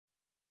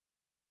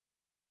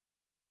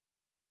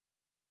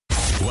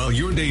While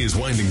your day is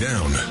winding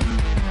down,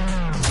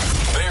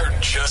 they're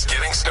just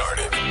getting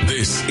started.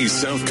 This is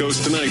South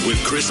Coast Tonight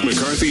with Chris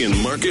McCarthy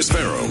and Marcus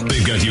Farrow.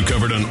 They've got you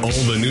covered on all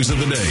the news of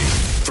the day,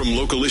 from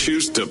local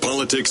issues to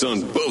politics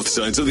on both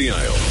sides of the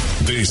aisle.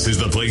 This is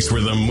the place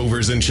where the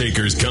movers and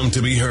shakers come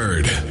to be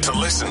heard, to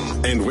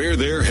listen, and where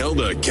they're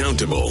held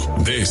accountable.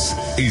 This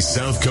is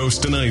South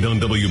Coast Tonight on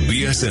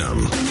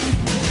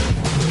WBSM.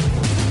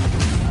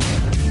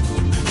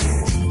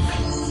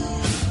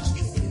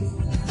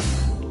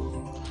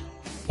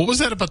 What was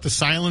that about the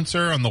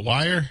silencer on the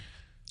wire?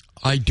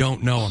 I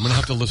don't know. I'm going to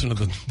have to listen to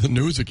the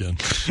news again.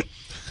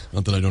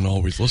 Not that I don't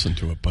always listen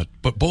to it, but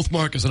both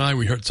Marcus and I,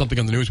 we heard something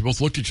on the news. We both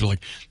looked at each other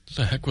like, what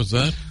the heck was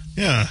that?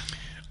 Yeah.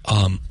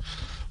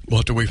 We'll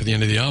have to wait for the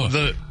end of the hour.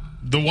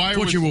 The wire.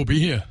 Fortunately, we'll be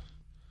here.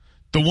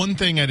 The one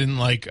thing I didn't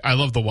like, I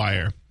love the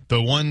wire.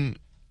 The one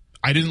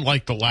I didn't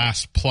like the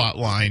last plot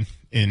line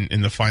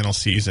in the final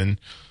season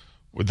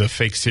with the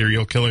fake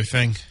serial killer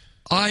thing.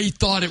 I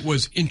thought it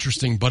was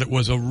interesting, but it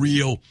was a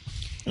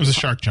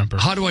shark jumper.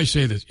 How do I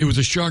say this? It was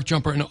a shark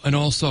jumper, and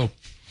also,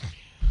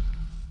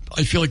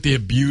 I feel like they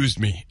abused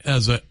me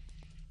as a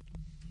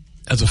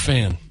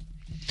fan.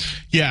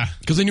 Yeah,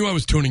 because they knew I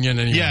was tuning in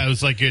anyway. Yeah, it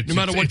was like no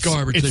matter what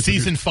garbage. It's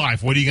season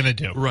 5. What are you going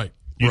to do? Right.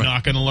 You're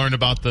not going to learn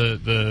about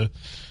the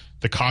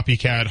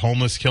copycat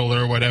homeless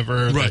killer or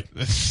whatever. Right.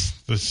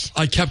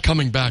 I kept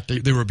coming back.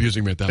 They were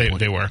abusing me at that point.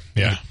 They were.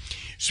 Yeah.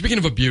 Speaking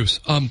of abuse,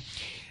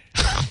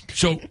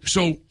 so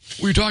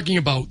we were talking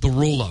about the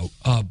rollout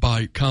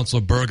by Councilor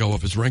Burgo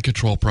of his rent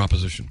control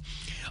proposition,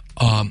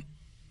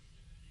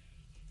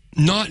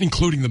 not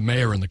including the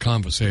mayor in the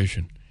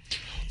conversation.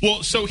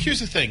 Well, so here's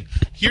the thing.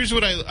 Here's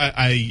what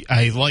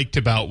I liked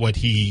about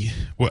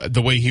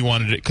the way he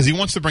wanted it, because he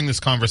wants to bring this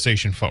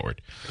conversation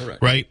forward.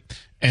 Correct. Right?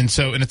 And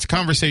it's a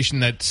conversation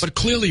that's... But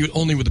clearly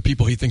only with the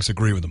people he thinks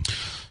agree with him.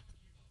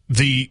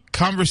 The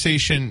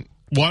conversation...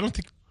 Well, I don't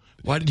think...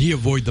 Why did he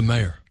avoid the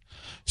mayor?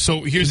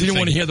 So here's the thing. He didn't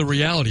want to hear the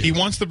reality. He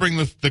wants to bring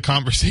the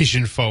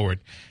conversation forward.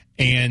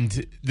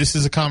 And this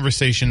is a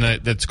conversation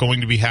that's going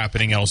to be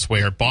happening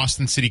elsewhere.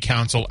 Boston City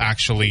Council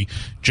actually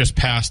just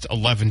passed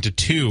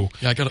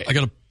 11-2. Yeah, I got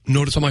a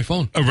notice on my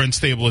phone. A rent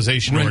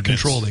stabilization ordinance. Rent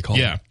control, they call it.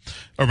 Yeah.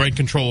 A rent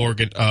control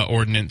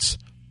ordinance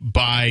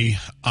by...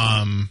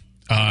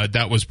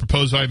 that was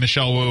proposed by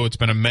Michelle Wu. It's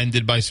been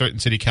amended by certain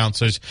city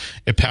councilors.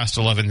 It passed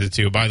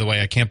 11-2. By the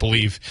way, I can't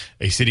believe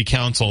a city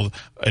council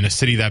in a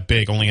city that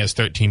big only has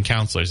 13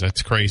 councilors.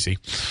 That's crazy.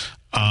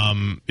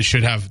 They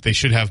should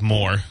have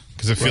more,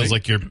 because it feels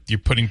like you're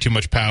putting too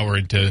much power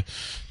into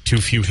too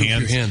few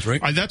hands.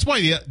 Right? That's why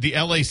the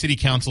LA City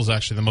Council is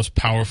actually the most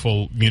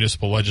powerful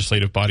municipal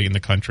legislative body in the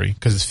country,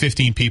 because it's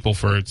 15 people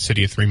for a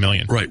city of 3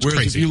 million. Right. It's Whereas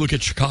crazy. if you look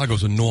at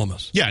Chicago's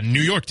enormous. Yeah,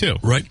 New York too.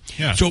 Right.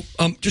 Yeah. So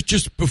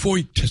just before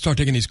we start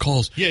taking these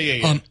calls.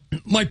 Yeah.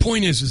 My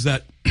point is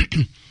that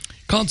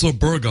Councilor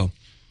Burgo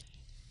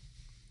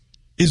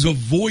is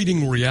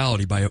avoiding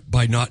reality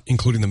by not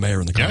including the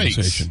mayor in the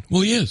conversation. Yikes.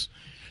 Well, he is.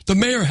 The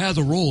mayor has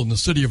a role in the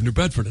city of New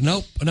Bedford, an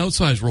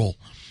outsized role.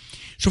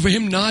 So for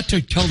him not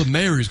to tell the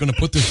mayor he's going to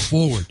put this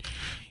forward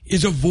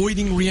is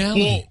avoiding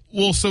reality.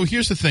 Well. So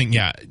here's the thing,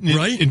 yeah,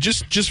 right. And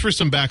just for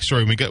some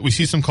backstory, we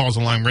see some calls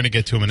online. We're going to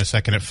get to them in a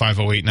second at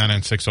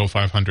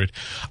 508-996-0500.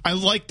 I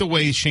like the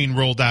way Shane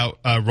rolled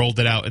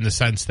it out in the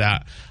sense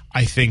that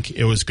I think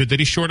it was good that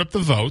he shored up the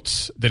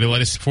votes, that he let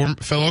his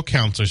fellow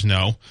councilors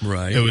know.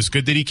 Right. It was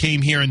good that he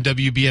came here on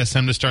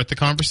WBSM to start the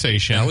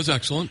conversation. That was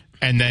excellent.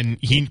 And then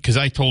because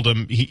I told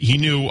him he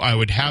knew I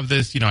would have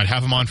this, I'd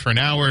have him on for an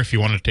hour if he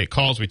wanted to take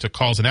calls. We took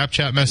calls and app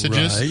chat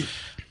messages. Right.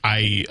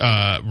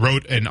 I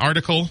wrote an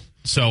article,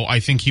 so I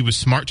think he was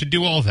smart to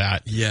do all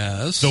that.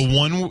 Yes. The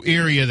one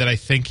area that I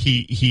think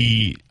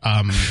he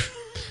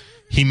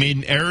made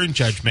an error in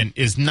judgment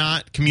is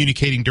not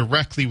communicating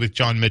directly with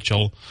John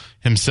Mitchell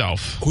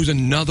himself, who's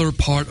another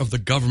part of the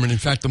government. In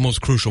fact, the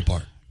most crucial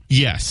part.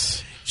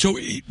 Yes. So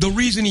the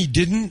reason he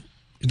didn't.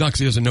 Not because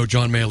he doesn't know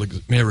John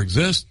Mayer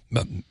exists.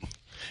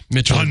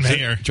 John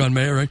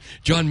Mayer, right?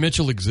 John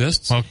Mitchell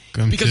exists.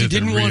 Welcome because he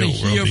didn't want to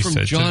hear from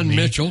John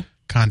Mitchell.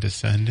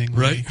 Condescending,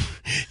 right?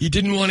 He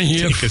didn't want to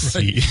hear. Take a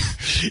seat.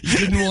 He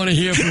didn't want to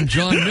hear from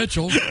John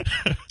Mitchell.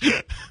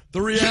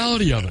 The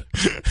reality of it.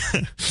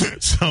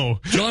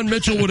 So John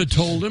Mitchell would have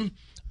told him,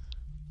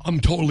 "I'm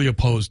totally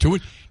opposed to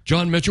it."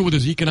 John Mitchell, with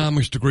his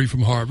economics degree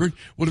from Harvard,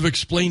 would have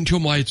explained to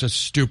him why it's a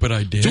stupid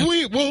idea. Do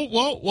we?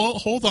 Well,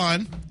 hold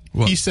on.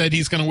 What? He said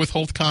he's going to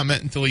withhold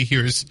comment until he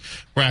hears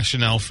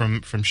rationale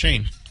from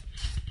Shane.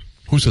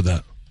 Who said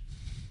that?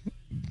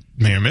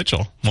 Mayor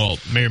Mitchell. Well,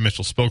 Mayor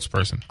Mitchell's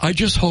spokesperson. I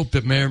just hope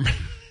that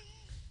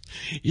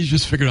he's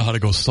just figured out how to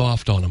go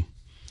soft on him.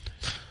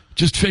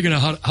 Just figuring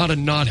out how to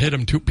not hit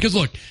him too. Because,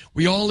 look,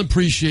 we all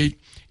appreciate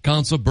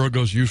Councilor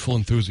Burgo's youthful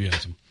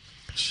enthusiasm.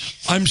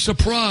 I'm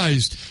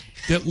surprised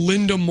that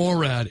Linda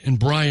Morad and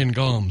Brian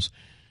Gomes,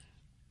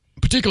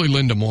 particularly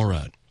Linda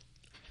Morad,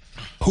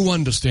 who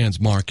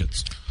understands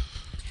markets,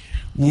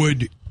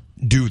 would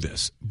do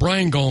this.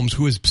 Brian Gomes,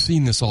 who has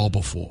seen this all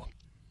before.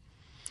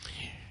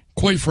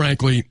 Quite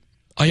frankly,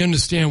 I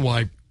understand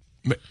why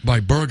by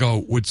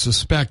Burgo would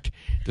suspect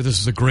that this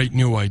is a great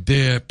new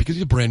idea because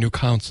he's a brand new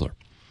counselor.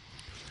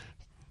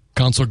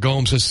 Counselor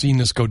Gomes has seen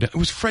this go down. It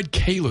was Fred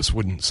Kalis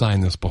wouldn't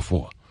sign this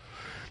before.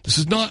 This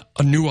is not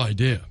a new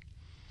idea.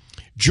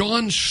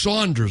 John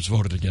Saunders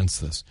voted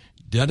against this.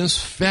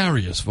 Dennis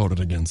Farias voted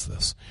against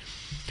this.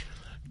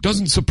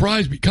 Doesn't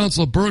surprise me.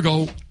 Counselor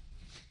Burgo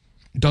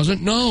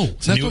doesn't know.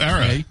 It's a new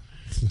era.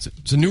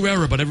 It's a new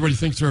era, but everybody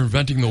thinks they're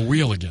inventing the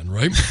wheel again,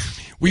 right?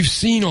 We've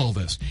seen all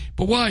this.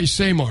 But why I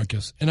say,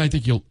 Marcus, and I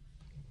think you'll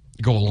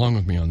go along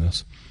with me on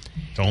this.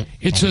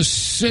 It's a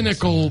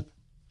cynical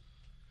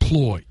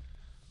ploy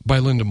by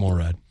Linda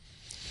Morad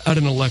at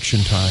an election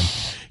time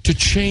to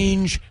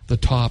change the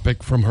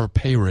topic from her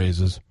pay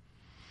raises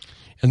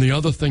and the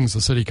other things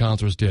the city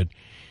councilors did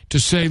to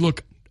say,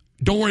 look,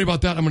 don't worry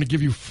about that. I'm going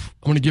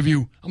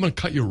to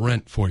cut your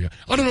rent for you.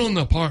 I don't own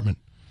the apartment,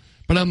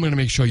 but I'm going to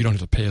make sure you don't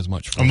have to pay as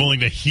much for it. I'm willing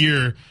to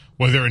hear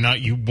whether or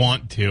not you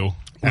want to,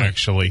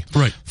 actually.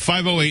 Right.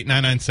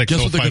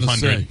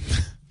 508-996-0500.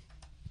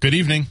 Good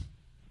evening.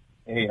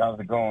 Hey, how's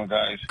it going,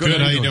 guys?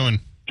 Good. How you doing?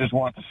 Just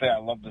want to say I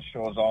love the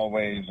show as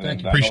always.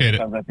 Thank you. Appreciate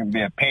it. That can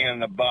be a pain in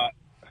the butt.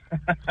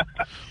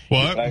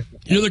 What?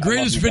 You're the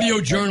greatest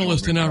video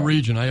journalist in our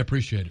region. I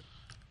appreciate it.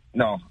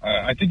 No,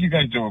 I think you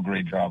guys do a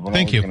great job.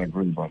 Thank you.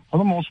 Agree, but for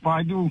the most part,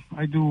 I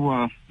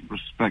do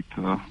respect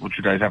what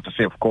you guys have to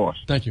say, of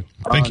course. Thank you.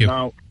 Thank you.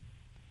 Now,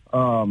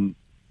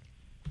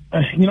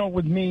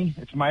 with me,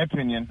 it's my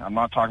opinion. I'm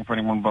not talking for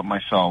anyone but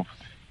myself.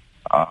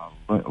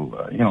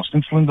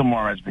 Since Linda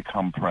Moore has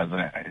become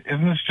president,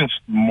 isn't this just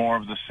more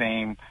of the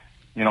same?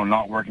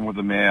 Not working with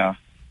the mayor,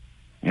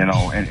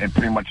 and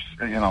pretty much,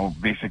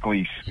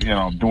 basically,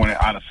 doing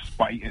it out of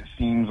spite, it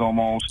seems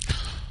almost.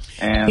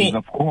 And,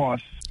 of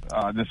course,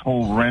 this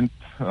whole rent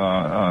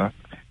ploy,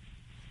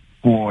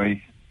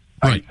 right.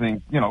 I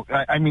think,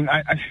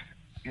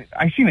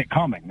 I seen it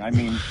coming. I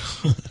mean,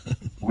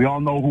 we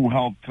all know who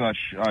helped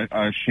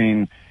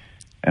Shane,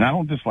 and I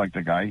don't dislike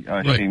the guy,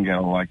 right. Shane get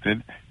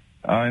elected.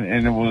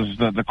 And it was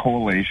the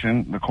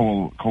coalitions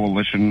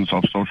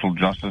of social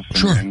justice,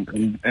 sure.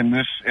 and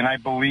this, and I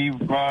believe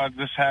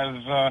this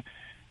has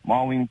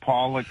Marlene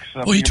Pollock's.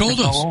 He told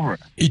us. All over it.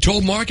 He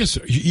told Marcus.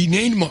 He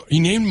named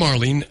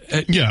Marlene.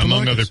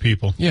 Among Marcus. other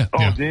people. Yeah. Oh,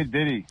 yeah. Did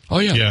he? Oh,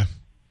 yeah. Yeah.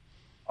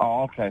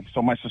 Oh, okay.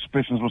 So my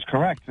suspicions was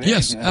correct.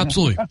 Yes,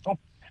 absolutely.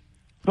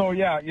 So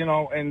yeah,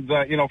 and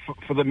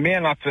for the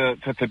mayor not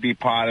to be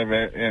part of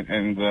it,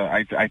 and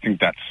I think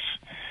that's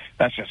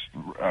just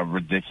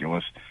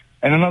ridiculous.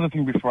 And another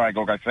thing before I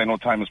go, guys, I know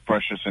time is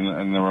precious,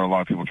 and there were a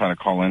lot of people trying to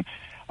call in.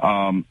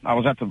 I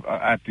was at the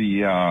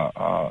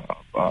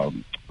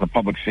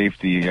public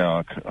safety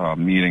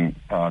meeting.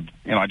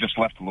 I just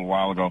left a little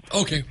while ago.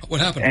 Okay, what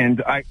happened?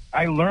 And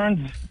I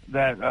learned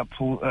that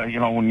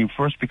when you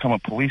first become a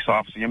police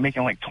officer, you're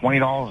making like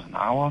 $20 an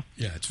hour.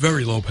 Yeah, it's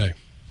very low pay.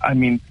 I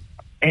mean,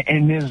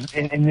 and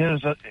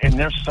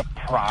they're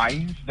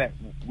surprised that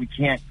we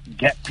can't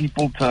get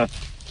people to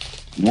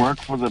work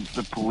for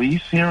the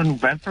police here in New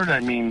Bedford. I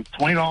mean,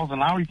 $20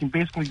 an hour, you can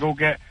basically go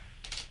get,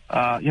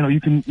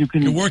 you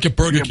can work at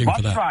Burger King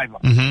for that. Driver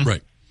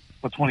Right.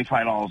 for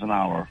 $25 an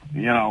hour,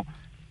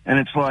 and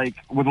it's like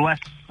with less,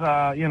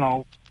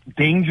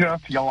 danger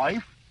to your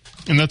life.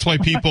 And that's why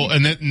people,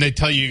 and they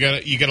tell you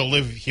you gotta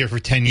live here for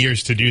 10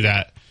 years to do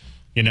that.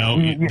 Yeah,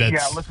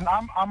 listen,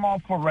 I'm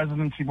all for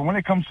residency, but when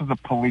it comes to the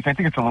police, I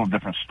think it's a little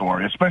different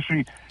story,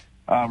 especially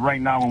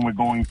right now when we're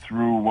going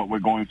through what we're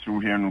going through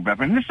here in New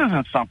Bedford. And this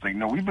isn't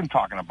something, we've been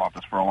talking about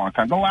this for a long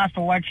time. The last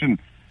election,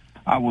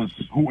 I was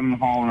hooting and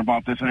hollering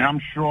about this, and I'm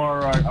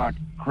sure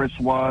Chris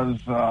was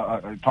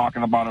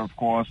talking about it, of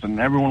course, and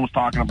everyone was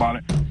talking about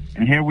it.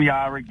 And here we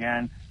are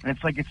again. And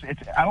it's like,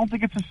 I don't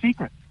think it's a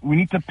secret. We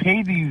need to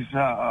pay these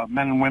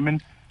men and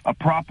women a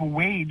proper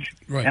wage,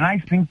 right. And I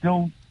think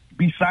they'll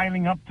be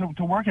signing up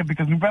to work here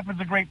because New Bedford's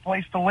a great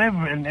place to live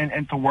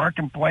and to work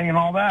and play and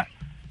all that.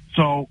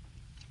 So,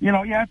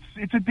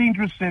 it's a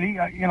dangerous city,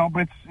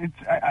 but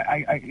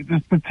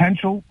there's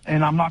potential,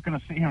 and I'm not going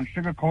to sit here and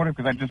sugarcoat it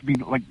because I'd just be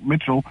like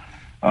Mitchell.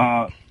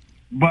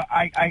 But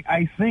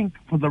I think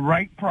for the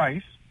right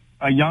price,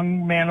 a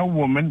young man or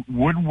woman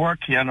would work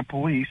here in the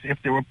police if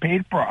they were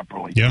paid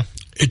properly. Yeah.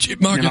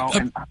 Mark, go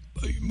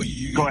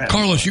ahead.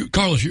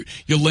 Carlos,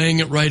 you're laying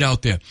it right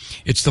out there.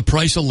 It's the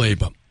price of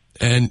labor.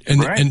 And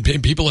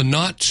people are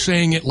not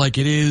saying it like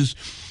it is.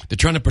 They're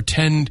trying to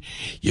pretend.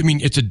 I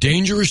mean, it's a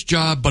dangerous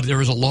job, but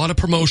there is a lot of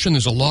promotion.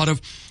 There's a lot of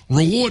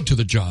reward to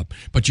the job.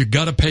 But you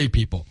got to pay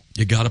people.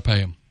 You got to pay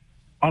them.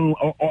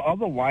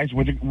 Otherwise,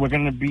 we're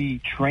going to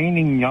be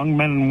training young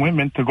men and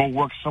women to go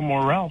work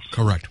somewhere else.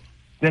 Correct.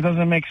 That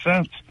doesn't make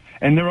sense.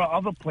 And there are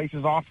other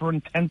places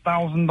offering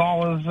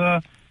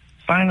 $10,000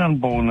 sign-on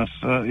bonus,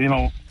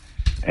 and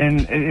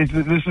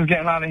this is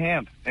getting out of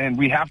hand. And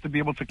we have to be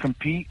able to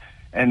compete.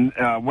 And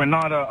we're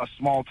not a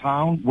small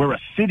town. We're a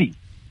city.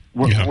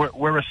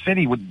 We're a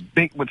city with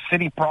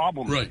city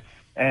problems. Right.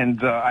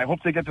 And I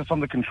hope they get this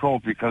under control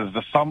because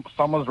the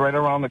summer's right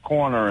around the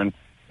corner, and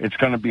it's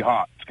going to be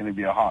hot. It's going to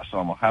be a hot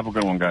summer. Have a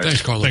good one, guys.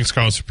 Thanks, Carlos. Thanks,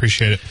 Carlos.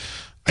 Appreciate it.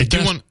 I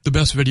do want the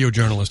best video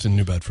journalist in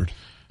New Bedford.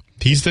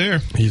 He's there.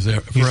 He's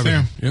there. He's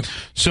there. Yep.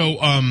 So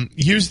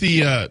here's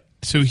the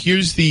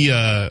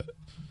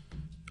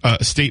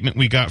statement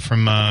we got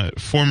from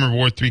former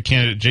Ward 3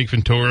 candidate Jake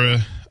Ventura.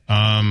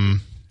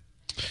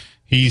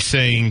 He's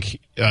saying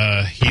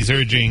he's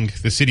urging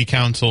the city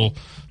council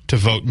to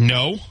vote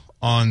no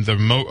on the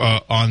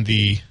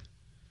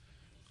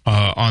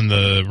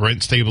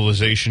rent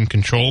stabilization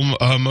control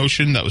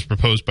motion that was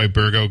proposed by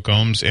Burgo,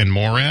 Gomes, and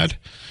Morad.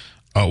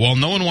 While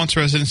no one wants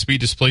residents to be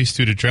displaced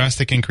due to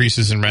drastic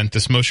increases in rent,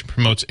 this motion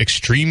promotes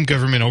extreme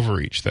government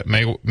overreach that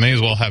may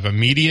as well have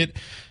immediate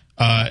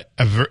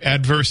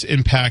adverse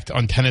impact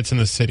on tenants in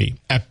the city.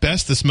 At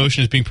best, this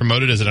motion is being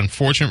promoted as an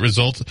unfortunate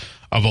result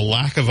of a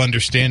lack of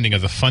understanding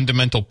of the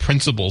fundamental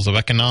principles of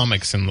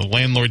economics in the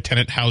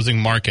landlord-tenant housing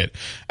market.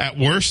 At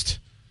worst,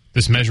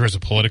 this measure is a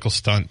political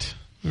stunt.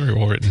 Very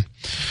well written.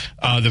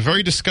 The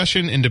very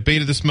discussion and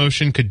debate of this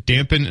motion could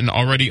dampen an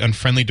already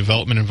unfriendly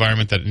development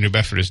environment that New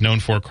Bedford is known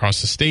for across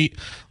the state.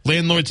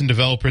 Landlords and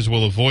developers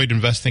will avoid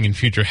investing in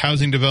future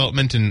housing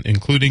development,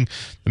 including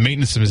the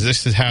maintenance of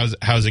existing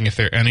housing if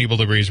they're unable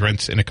to raise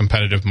rents in a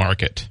competitive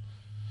market.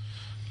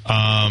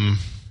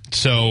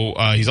 So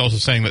he's also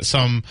saying that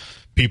some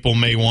people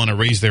may want to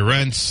raise their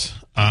rents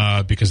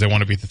because they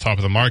want to be at the top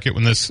of the market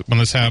when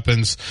this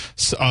happens.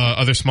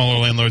 Other smaller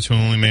landlords who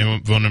only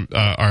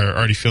are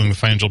already feeling the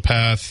financial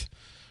path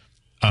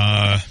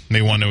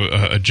may want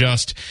to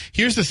adjust.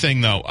 Here's the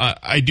thing, though.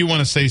 I do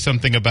want to say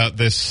something about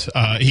this.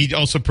 He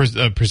also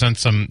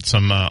presents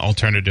some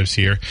alternatives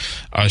here.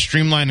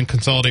 Streamline and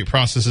consolidate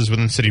processes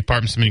within city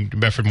departments to make New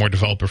Bedford more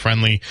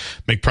developer-friendly,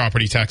 make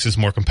property taxes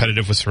more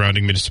competitive with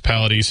surrounding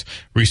municipalities,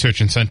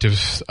 research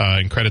incentives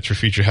and credits for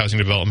future housing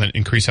development,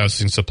 increase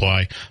housing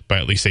supply by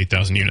at least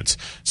 8,000 units.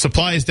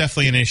 Supply is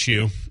definitely an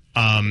issue.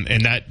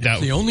 And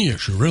that's the only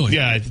issue, really.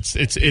 Yeah,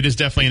 it is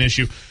definitely an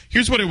issue.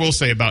 Here's what I will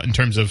say about in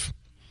terms of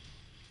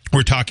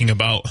we're talking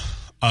about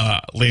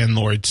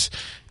landlords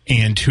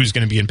and who's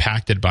going to be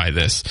impacted by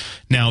this.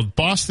 Now,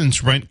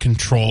 Boston's rent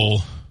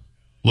control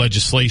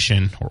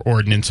legislation or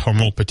ordinance, home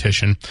rule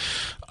petition,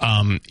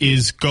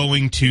 is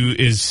going to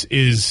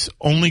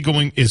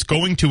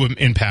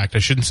impact. I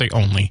shouldn't say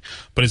only,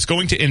 but it's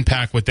going to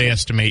impact what they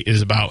estimate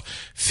is about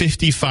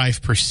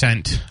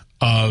 55%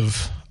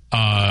 of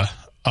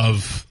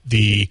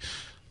the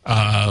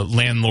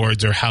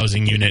landlords or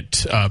housing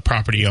unit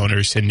property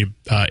owners in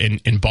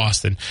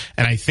Boston.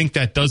 And I think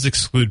that does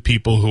exclude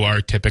people who are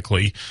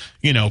typically,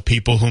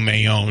 people who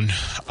may own,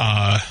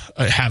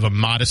 have a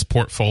modest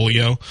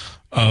portfolio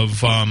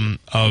of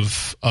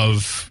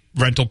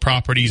rental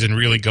properties and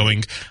really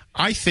going,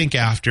 I think,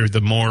 after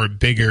the more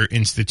bigger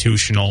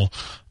institutional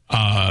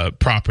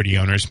property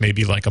owners,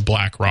 maybe like a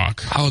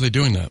BlackRock. How are they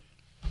doing that?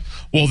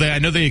 Well, I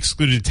know they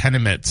excluded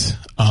tenements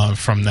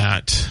from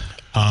that.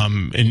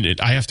 And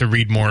I have to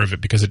read more of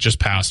it because it just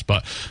passed,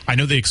 but I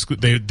know they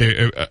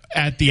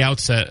at the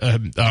outset,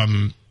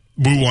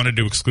 we wanted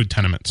to exclude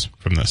tenements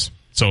from this.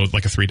 So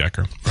like a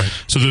 3-decker. Right.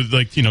 So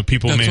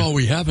people That's all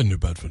we have in New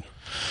Bedford.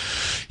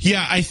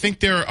 Yeah, I think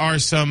there are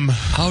some.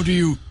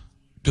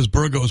 Does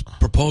Burgo's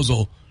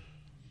proposal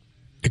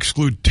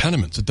exclude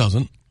tenements? It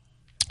doesn't.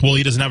 Well,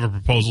 he doesn't have a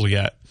proposal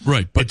yet.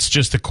 Right. But it's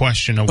just a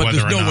question of whether or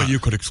not. But there's no way you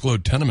could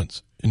exclude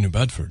tenements in New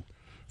Bedford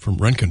from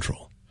rent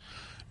control.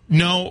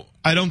 No,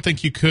 I don't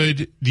think you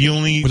could.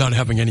 Without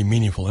having any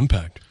meaningful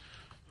impact.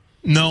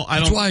 No, I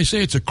don't. That's why I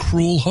say it's a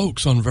cruel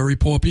hoax on very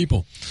poor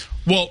people.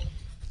 Well,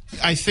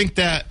 I think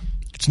that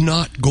it's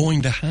not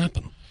going to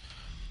happen.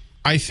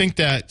 I think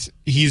that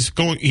it's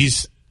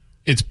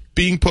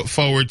being put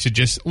forward to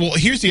just. Well,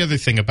 here's the other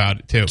thing about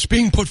it too. It's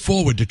being put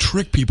forward to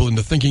trick people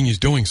into thinking he's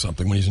doing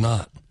something when he's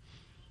not.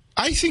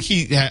 I think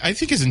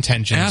his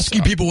intentions.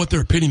 Asking people what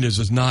their opinion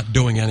is not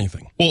doing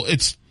anything. Well,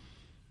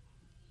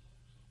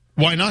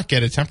 why not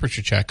get a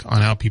temperature check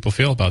on how people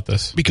feel about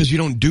this? Because you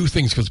don't do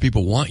things because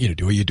people want you to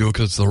do it. You do it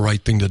because it's the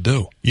right thing to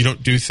do. You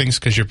don't do things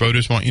because your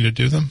voters want you to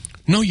do them?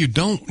 No, you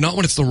don't. Not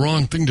when it's the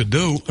wrong thing to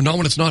do. Not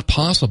when it's not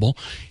possible.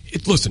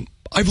 Listen,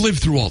 I've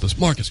lived through all this.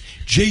 Marcus,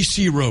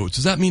 J.C. Rhodes.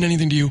 Does that mean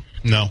anything to you?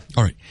 No.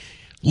 All right.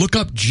 Look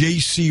up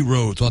J.C.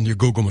 Rhodes on your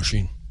Google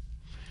machine.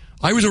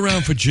 I was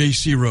around for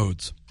J.C.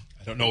 Rhodes.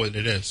 I don't know what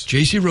it is.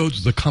 J.C. Rhodes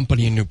is the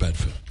company in New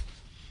Bedford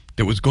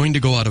that was going to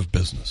go out of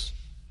business.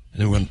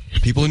 And when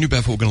people in New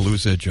Bedford were going to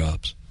lose their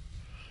jobs.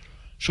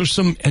 So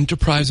some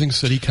enterprising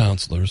city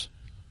councilors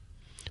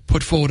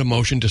put forward a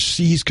motion to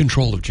seize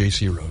control of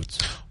J.C. Rhodes.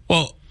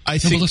 Well,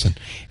 listen,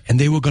 and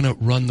they were going to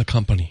run the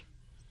company.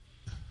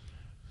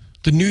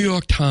 The New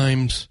York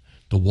Times,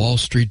 the Wall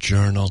Street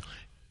Journal,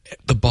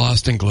 the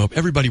Boston Globe,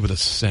 everybody with a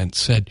sense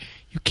said,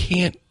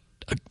 a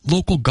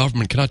local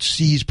government cannot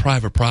seize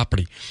private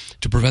property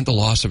to prevent the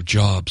loss of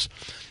jobs.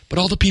 But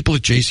all the people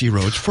at J.C.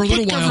 Rhodes, for a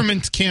little while...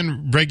 governments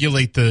can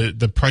regulate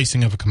the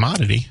pricing of a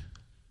commodity.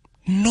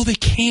 No, they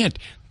can't.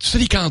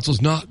 City council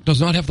does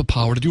not have the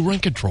power to do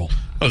rent control.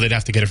 Oh, they'd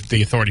have to get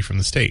the authority from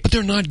the state. But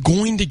they're not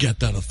going to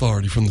get that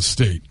authority from the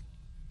state.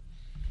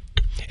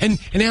 And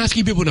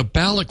asking people in a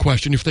ballot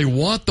question if they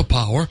want the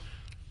power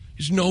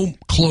is no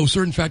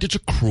closer. In fact, it's a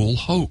cruel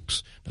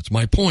hoax. That's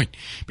my point.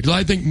 Because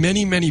I think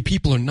many, many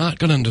people are not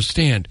going to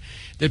understand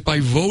that by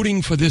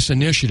voting for this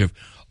initiative,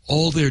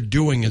 all they're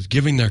doing is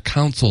giving their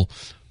council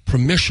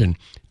permission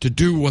to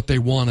do what they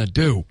want to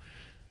do.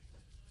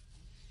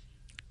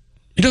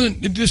 It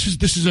doesn't.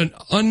 This is an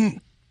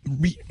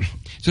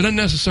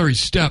unnecessary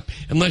step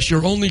unless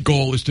your only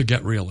goal is to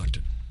get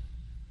reelected.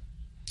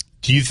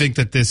 Do you think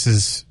that this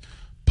is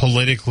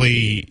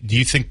politically? Do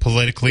you think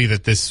politically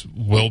that this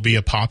will be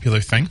a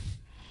popular thing?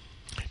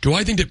 Do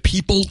I think that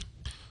people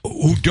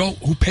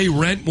who pay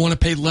rent want to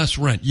pay less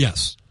rent?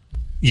 Yes.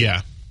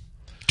 Yeah.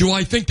 Do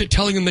I think that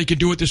telling them they can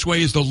do it this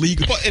way is the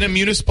legal? But in a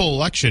municipal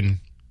election.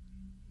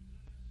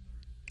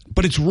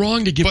 But it's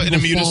wrong to give. But in a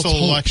municipal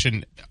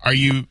election, are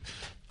you?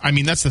 I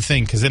mean, that's the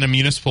thing, because in a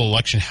municipal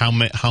election, how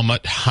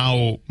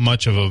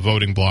much of a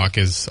voting block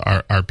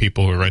are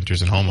people who are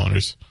renters and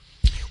homeowners?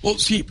 Well,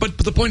 see, but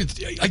the point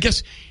is, I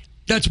guess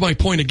that's my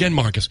point again,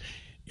 Marcus.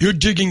 You're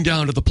digging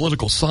down to the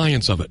political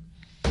science of it,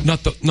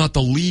 not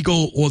the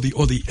legal or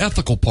the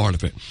ethical part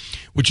of it,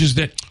 which is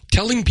that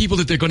telling people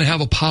that they're going to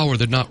have a power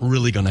they're not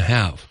really going to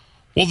have.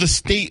 Well, the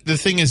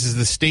thing is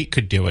the state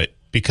could do it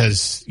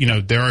because,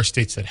 there are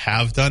states that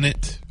have done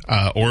it.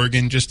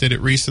 Oregon just did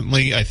it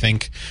recently. I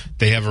think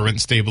they have a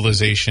rent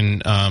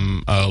stabilization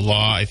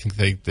law. I think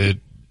they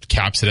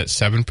caps it at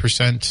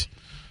 7%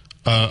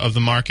 of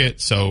the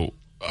market. So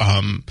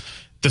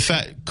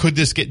could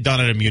this get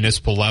done at a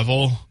municipal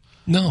level?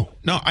 No.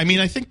 I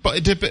mean, I think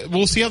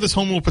we'll see how this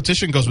home rule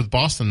petition goes with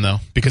Boston, though,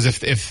 because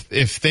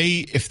if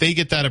they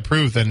get that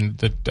approved, then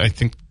I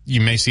think you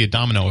may see a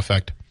domino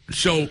effect.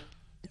 So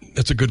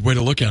that's a good way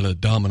to look at it, a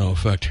domino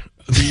effect.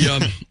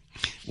 The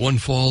one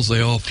falls,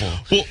 they all fall.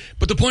 Well,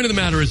 but the point of the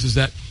matter is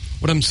that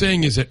what I'm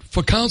saying is that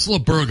for Councilor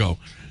Burgo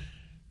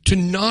to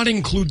not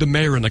include the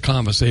mayor in the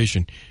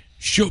conversation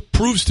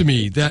proves to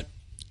me that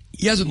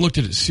he hasn't looked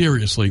at it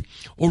seriously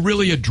or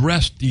really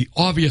addressed the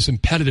obvious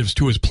imperatives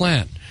to his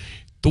plan,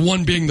 the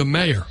one being the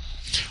mayor.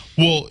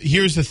 Well,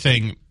 here's the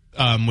thing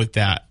with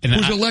that. And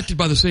who's elected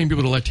by the same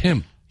people that elect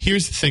him.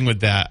 Here's the thing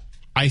with that.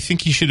 I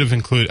think he should have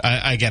included...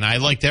 I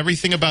liked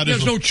everything about it.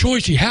 There's no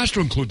choice. He has to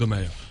include the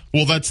mayor.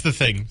 Well, that's the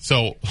thing.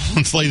 So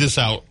let's lay this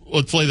out.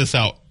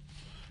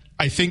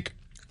 I think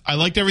I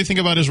liked everything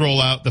about his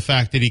rollout. The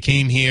fact that he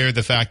came here,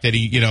 the fact that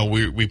he,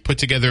 we were able to put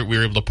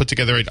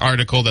together an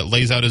article that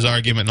lays out his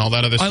argument and all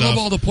that other stuff. I love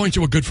all the points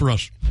that were good for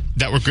us.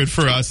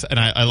 And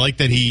I like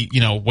that he,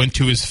 went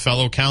to his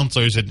fellow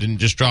counselors and didn't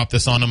just drop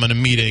this on them in a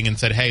meeting and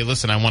said, hey,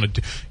 listen, I want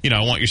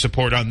your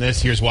support on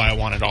this. Here's why I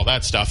wanted all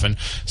that stuff. And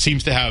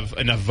seems to have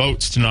enough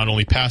votes to not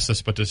only pass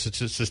this, but to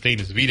sustain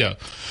his veto.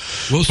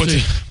 We'll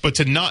see.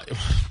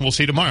 We'll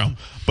see tomorrow.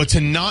 But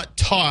to not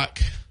talk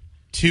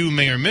to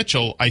Mayor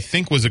Mitchell, I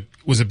think was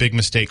a big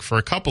mistake for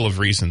a couple of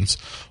reasons.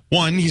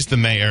 One, he's the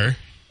mayor.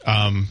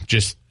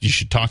 You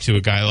should talk to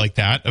a guy like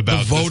that about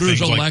the voters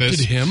things like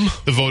this. him.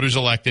 The voters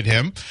elected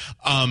him.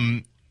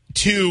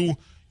 Two,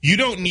 you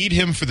don't need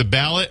him for the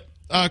ballot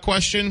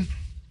question,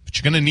 but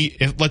you're going to need.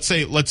 Let's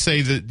say it's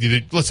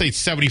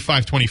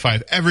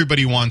 75-25.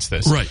 Everybody wants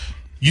this, right?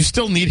 You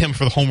still need him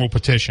for the home rule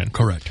petition,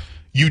 correct?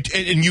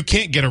 And you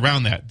can't get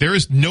around that. There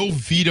is no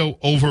veto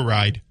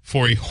override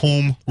for a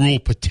home rule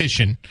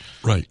petition.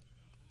 Right.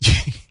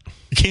 You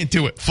can't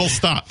do it. Full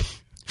stop.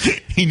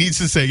 He needs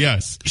to say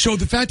yes. So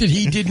the fact that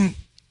he didn't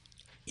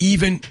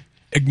even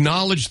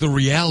acknowledge the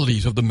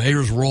realities of the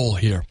mayor's role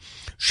here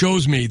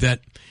shows me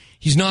that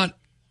he's not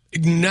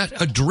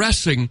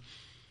addressing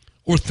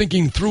or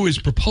thinking through his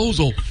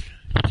proposal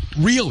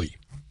really.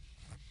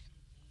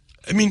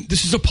 I mean,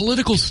 this is a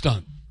political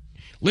stunt.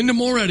 Linda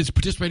Morad is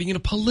participating in a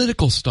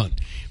political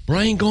stunt.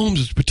 Brian Gomes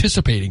is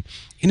participating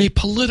in a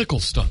political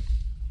stunt.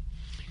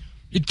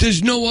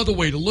 There's no other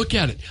way to look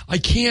at it. I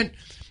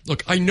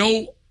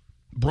know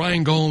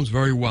Brian Gomes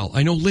very well.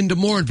 I know Linda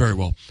Morad very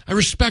well. I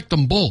respect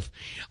them both.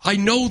 I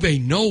know they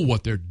know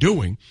what they're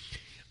doing.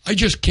 I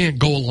just can't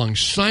go along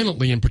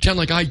silently and pretend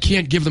like I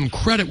can't give them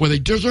credit where they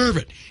deserve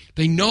it.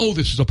 They know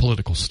this is a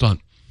political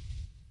stunt.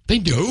 They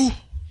do.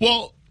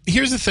 Well,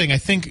 here's the thing. I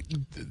think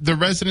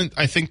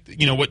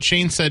what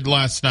Shane said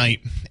last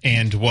night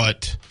and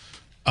what,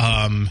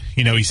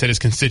 he said his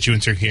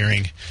constituents are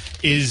hearing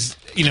is,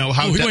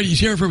 how... wait, he's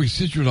hearing from his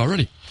constituents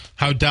already.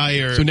 How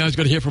dire... So now he's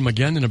got to hear from him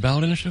again in a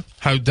ballot initiative?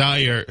 How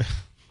dire...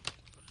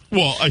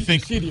 Well, I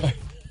think...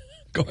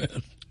 Go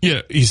ahead.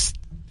 Yeah,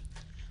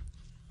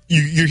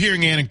 you're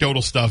hearing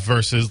anecdotal stuff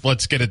versus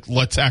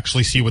let's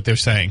actually see what they're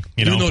saying.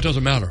 Even though it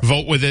doesn't matter.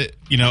 Vote with it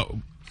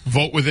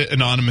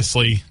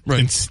anonymously.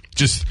 Right. And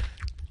just...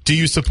 Do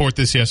you support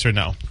this, yes or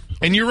no?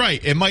 And you're right.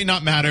 It might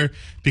not matter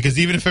because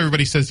even if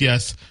everybody says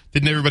yes,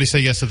 didn't everybody say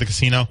yes at the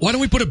casino? Why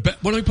don't we put a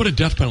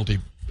death penalty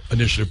ballot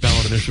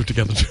initiative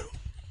together too?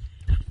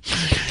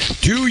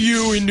 Do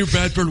you in New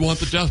Bedford want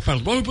the death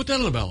penalty? Why don't we put that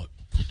on the ballot?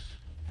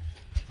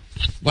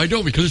 Why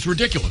don't we? Because it's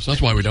ridiculous.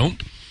 That's why we don't.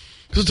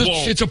 Because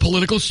it's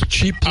a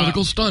cheap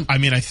political stunt. I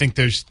mean, I think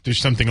there's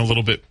something a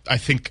little bit. I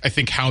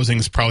think housing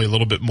is probably a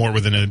little bit more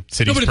within a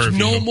city's purview. No, but it's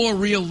no more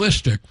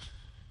realistic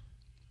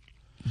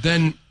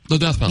than The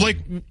death penalty.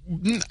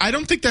 Like, I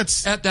don't think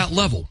that's at that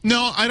level.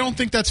 No, I don't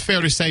think that's fair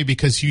to say,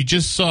 because you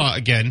just saw,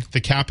 again, the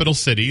capital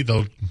city,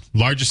 the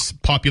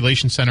largest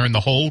population center in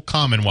the whole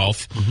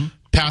Commonwealth,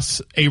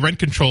 pass a rent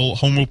control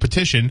home rule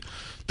petition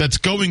that's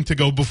going to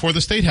go before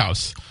the State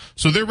House.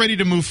 So they're ready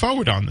to move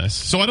forward on this.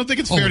 So I don't think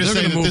it's fair to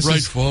say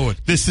that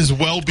this is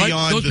well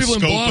beyond the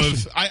scope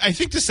of. I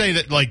think to say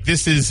that, like,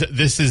 this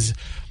is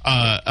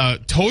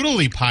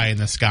totally pie in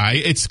the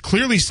sky. It's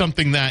clearly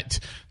something that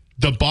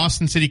the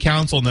Boston City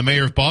Council and the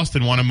mayor of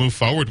Boston want to move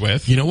forward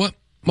with. You know what,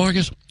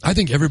 Marcus? I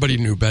think everybody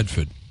in New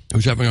Bedford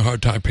who's having a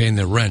hard time paying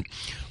their rent,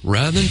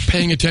 rather than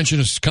paying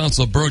attention to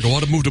Councilor Bergo,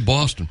 ought to move to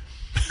Boston.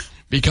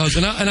 Because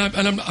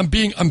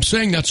I'm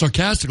saying that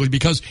sarcastically,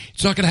 because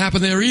it's not going to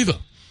happen there either.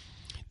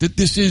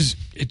 This is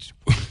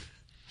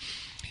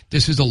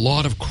a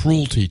lot of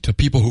cruelty to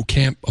people who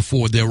can't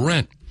afford their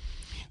rent.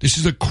 This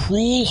is a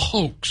cruel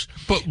hoax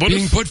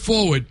being put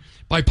forward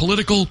by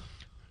political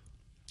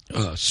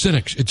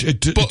cynics.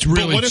 It's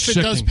really. But what if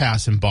sickening. It does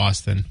pass in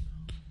Boston?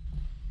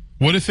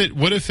 What if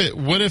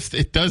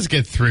it does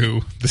get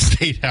through the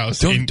State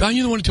House? Aren't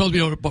you the one who tells me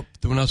about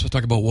when I was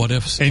talking about what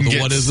ifs and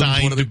get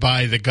signed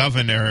by the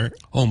governor?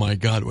 Oh my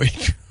God!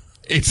 Wait,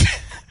 it's.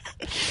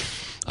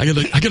 I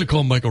gotta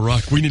call Michael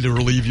Rock. We need to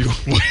relieve you.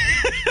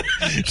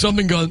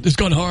 It's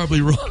gone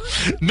horribly wrong.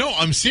 No,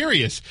 I'm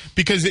serious,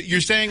 because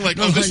you're saying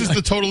this is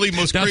the totally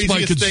most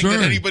craziest thing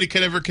that anybody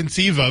could ever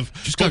conceive of.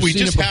 But we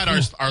just had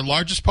our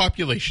largest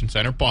population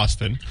center,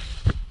 Boston.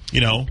 You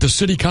know, the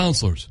city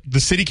councilors,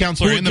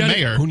 and the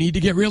mayor, who need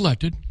to get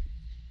reelected,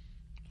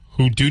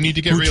 who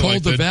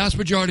told the vast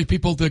majority of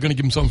people they're going to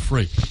give them something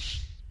free.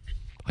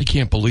 I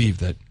can't believe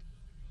that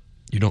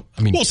you don't.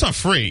 I mean, well, it's not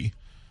free.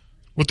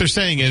 What they're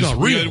saying is,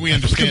 we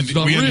understand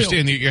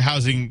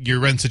that your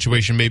rent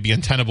situation may be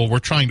untenable. We're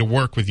trying to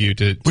work with you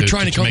to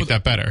make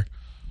that better.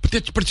 But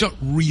it's not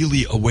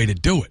really a way to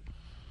do it.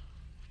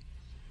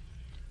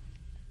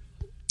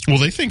 Well,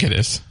 they think it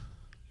is.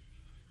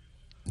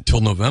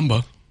 Until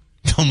November.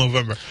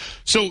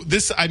 So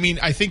this, I mean,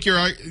 I think your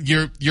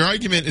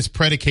argument is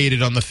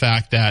predicated on the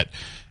fact that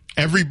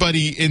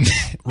everybody in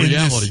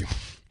reality.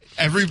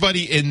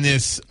 Everybody in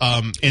this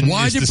Why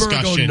did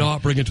Bergo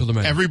not bring it to the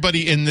mayor?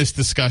 Everybody in this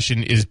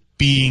discussion is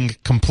being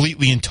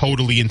completely and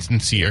totally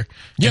insincere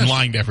and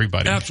lying to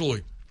everybody.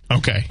 Absolutely.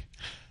 Okay.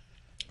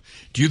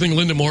 Do you think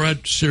Linda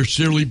Morad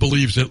sincerely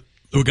believes that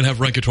we're going to have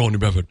rent control in New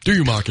Bedford? Do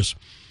you, Marcus?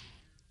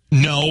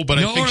 No, but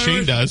I think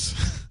Shane does.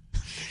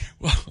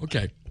 Well,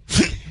 okay.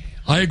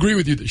 I agree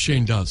with you that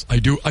Shane does. I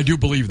do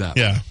believe that.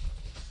 Yeah.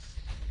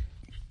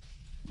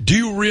 Do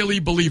you really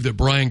believe that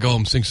Brian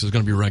Gomes thinks there's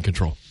going to be rent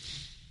control?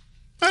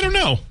 I don't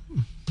know.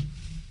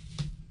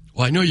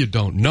 Well, I know you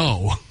don't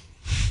know.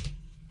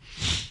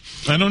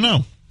 I don't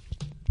know.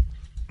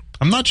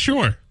 I'm not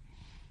sure.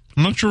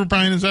 I'm not sure where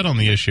Brian is at on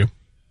the issue.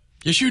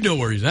 Yes, you know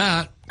where he's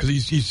at, because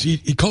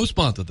he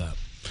co-sponsored that.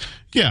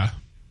 Yeah.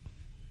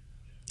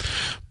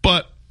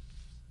 But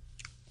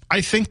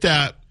I think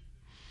that,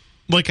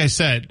 like I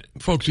said,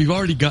 folks, we've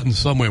already gotten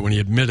somewhere when he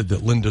admitted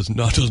that Linda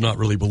does not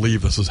really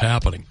believe this is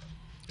happening.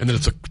 And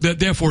that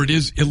therefore it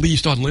is, at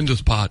least on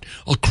Linda's part,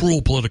 a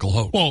cruel political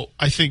hoax. Well,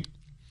 I think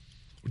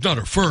it's not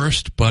her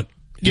first, but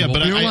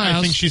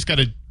I think she's got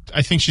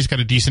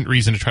a decent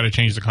reason to try to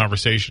change the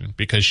conversation,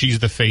 because she's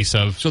the face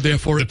of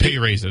the pay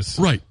raises.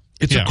 Right.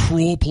 It's a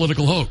cruel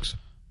political hoax.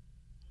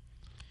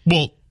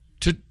 Well,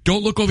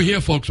 don't look over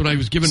here, folks, when I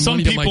was giving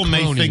money to my cronies. Some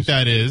people may think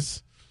that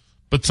is,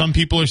 but some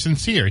people are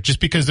sincere. Just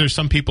because there's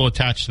some people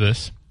attached to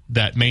this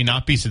that may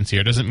not be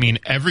sincere doesn't mean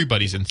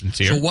everybody's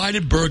insincere. So why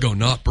did Bergo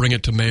not bring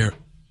it to Mayor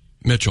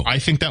Mitchell? I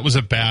think that was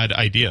a bad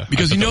idea.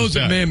 Because he knows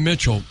that Mayor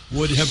Mitchell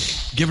would have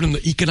given him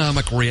the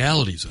economic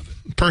realities of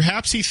it.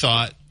 Perhaps he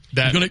thought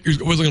that he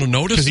wasn't going to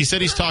notice, because he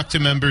said he's talked to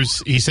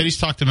members. He said he's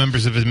talked to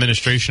members of his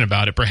administration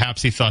about it.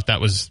 Perhaps he thought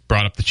that was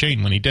brought up the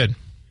chain when he did.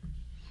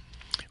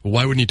 Well,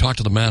 why wouldn't he talk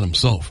to the man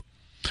himself?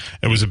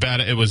 It was a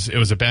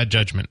bad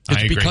judgment. I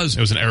agree. Because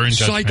it was an error in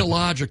judgment.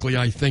 Psychologically,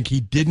 I think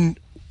he didn't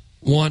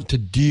want to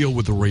deal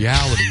with the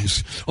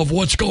realities of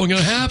what's going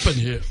to happen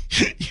here.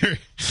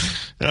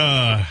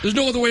 There's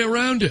no other way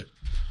around it.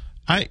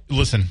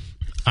 Listen.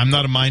 I'm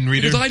not a mind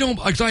reader.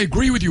 Because I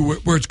agree with you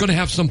where it's going to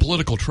have some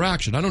political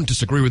traction. I don't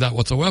disagree with that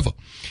whatsoever.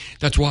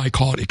 That's why I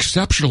call it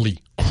exceptionally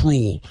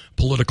cruel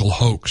political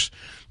hoax,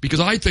 because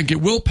I think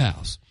it will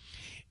pass.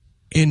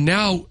 And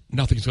now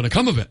nothing's going to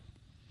come of it.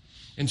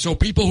 And so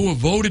people who have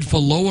voted for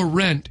lower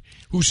rent,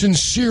 who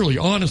sincerely,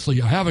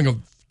 honestly are having a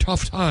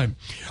tough time,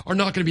 are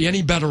not going to be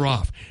any better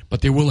off.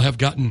 But they will have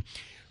gotten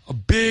a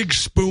big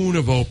spoon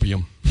of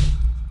opium.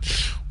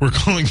 We're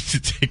going to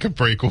take a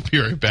break. We'll be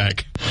right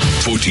back.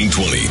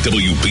 1420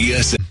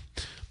 WBSM.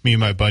 Me and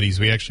my buddies,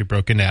 we actually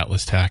broke into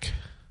Atlas Tack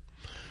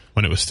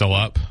when it was still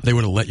up. They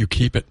would have let you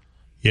keep it.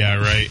 Yeah,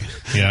 right.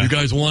 Yeah. You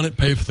guys want it?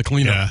 Pay for the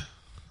cleanup. Yeah,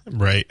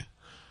 right.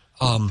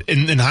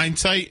 In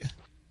hindsight,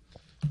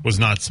 was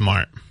not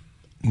smart.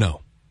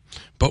 No.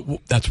 But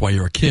that's why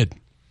you're a kid.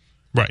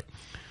 Right.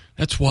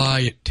 That's why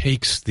it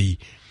takes the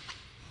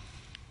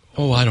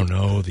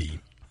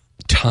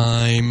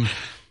time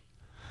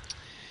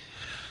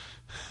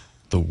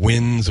the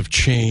winds of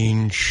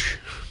change,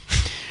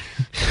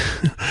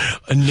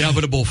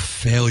 inevitable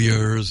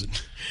failures,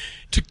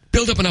 to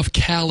build up enough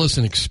callous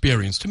and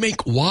experience to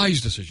make wise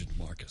decisions,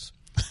 Marcus,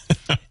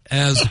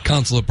 as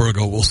Councilor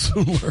Burgo will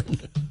soon learn.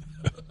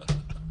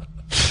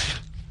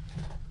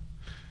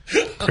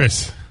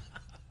 Chris,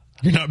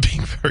 you're not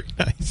being very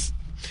nice.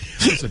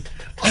 Listen,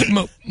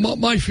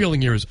 my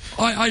feeling here is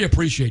I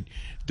appreciate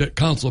that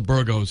Councilor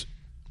Burgo's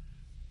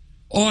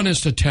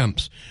honest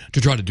attempts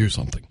to try to do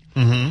something.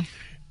 Mm-hmm.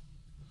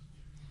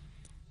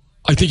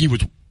 I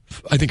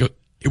think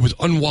it was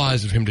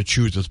unwise of him to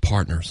choose his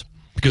partners,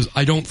 because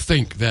I don't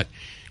think that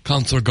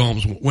Councilor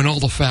Gomes, when all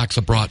the facts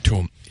are brought to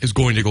him, is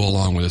going to go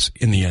along with this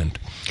in the end.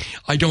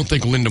 I don't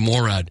think Linda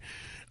Morad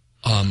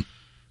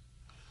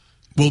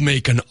will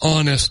make an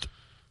honest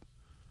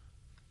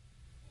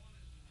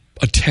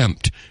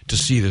attempt to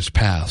see this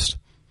passed,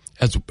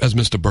 as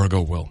Mr.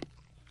 Burgo will.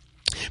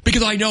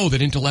 Because I know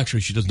that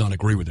intellectually she does not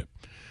agree with it.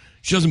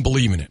 She doesn't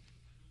believe in it.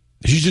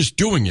 She's just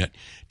doing it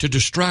to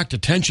distract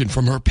attention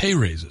from her pay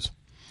raises,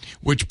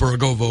 which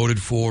Burgo voted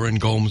for and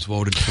Gomes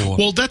voted for.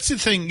 Well, that's the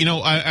thing.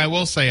 I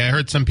will say I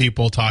heard some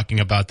people talking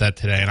about that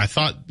today, and I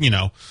thought,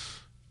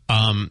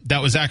 that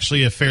was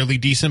actually a fairly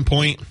decent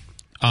point,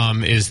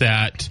 is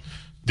that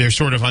they're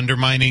sort of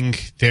undermining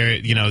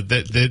their,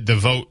 the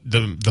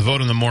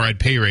vote on the Morad's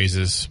pay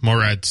raises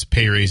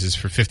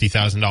for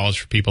 $50,000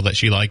 for people that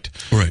she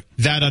liked. Right.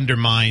 That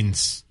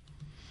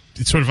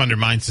it sort of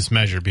undermines this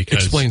measure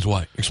because... Explain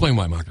why,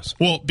 Marcus.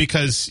 Well,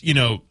 because,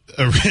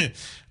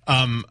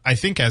 I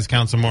think as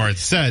Council Morad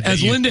said...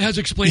 As Linda has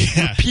explained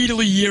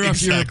repeatedly year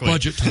after year at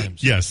budget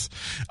times. Yes.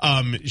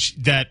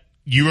 That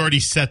you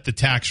already set the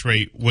tax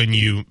rate when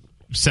you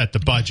set the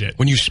budget.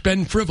 When you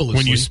spend frivolously.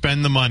 When you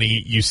spend the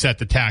money, you set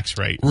the tax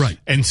rate. Right.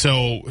 And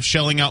so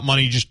shelling out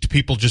money just to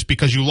people just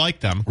because you like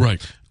them...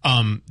 Right.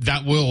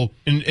 That will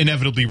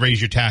inevitably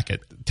raise your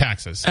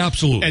taxes.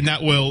 Absolutely. And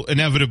that will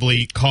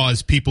inevitably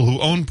cause people who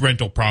own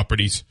rental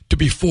properties to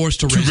be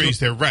forced to raise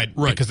their rent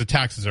because the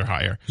taxes are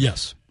higher.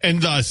 Yes.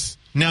 And thus,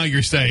 now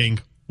you're saying,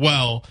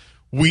 well,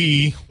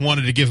 we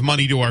wanted to give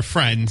money to our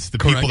friends, the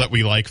people that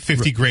we like,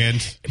 50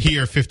 grand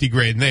here, 50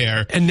 grand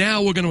there. And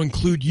now we're going to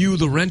include you,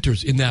 the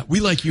renters, in that. We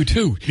like you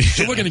too.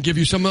 So we're going to give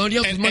you somebody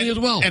else's money as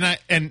well.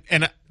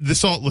 And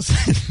this all,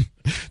 listen,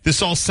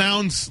 this all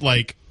sounds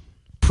like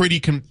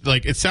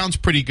it sounds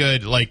pretty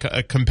good,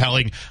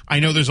 compelling. I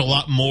know there's a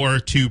lot more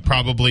to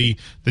probably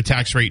the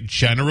tax rate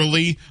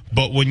generally,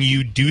 but when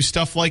you do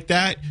stuff like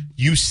that,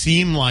 you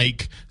seem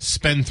like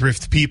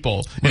spendthrift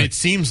people, and it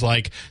seems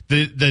like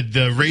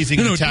the raising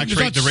the tax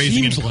rate, the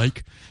raising seems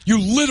like you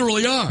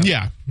literally are.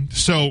 Yeah.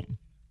 So,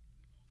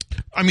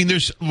 I mean,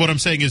 what I'm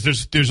saying is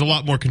there's a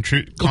lot more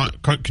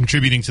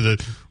contributing to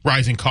the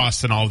rising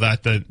costs and all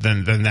that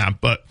than that,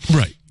 but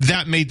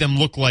that made them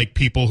look like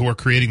people who are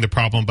creating the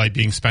problem by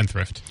being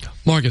spendthrift.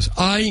 Marcus,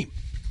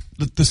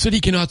 the city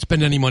cannot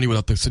spend any money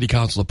without the city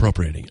council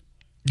appropriating it.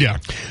 Yeah.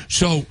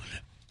 So,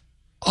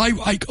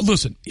 I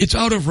listen, it's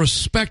out of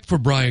respect for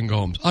Brian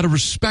Gomes, out of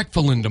respect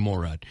for Linda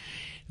Morad,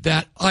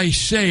 that I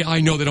say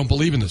I know they don't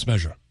believe in this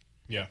measure.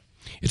 Yeah.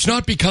 It's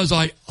not because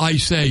I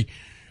say,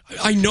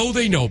 I know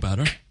they know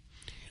better.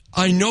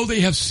 I know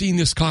they have seen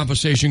this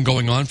conversation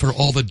going on for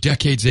all the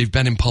decades they've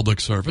been in public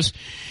service.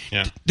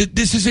 Yeah.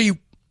 This is a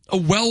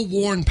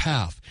well-worn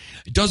path.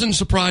 It doesn't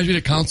surprise me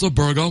that Councilor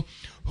Burgo,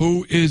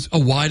 who is a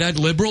wide-eyed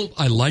liberal,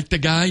 I like the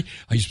guy.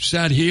 I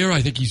sat here.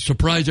 I think he's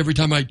surprised every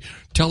time I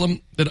tell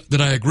him that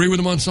I agree with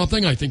him on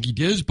something. I think he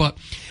is, but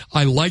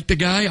I like the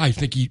guy. I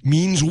think he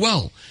means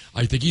well.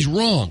 I think he's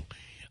wrong.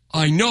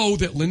 I know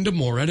that Linda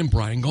Morad and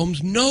Brian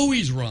Gomes know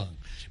he's wrong,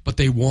 but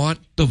they want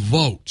the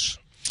votes.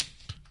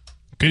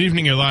 Good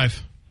evening, you're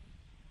live.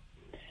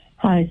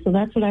 Hi, so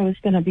that's what I was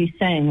going to be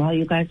saying while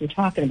you guys were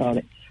talking about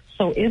it.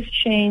 So if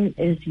Shane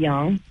is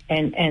young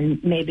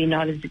and maybe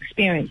not as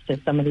experienced as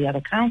some of the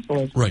other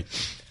councilors, right?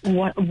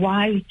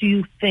 Why do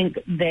you think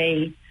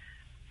he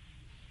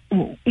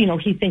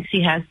thinks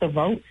he has the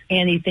votes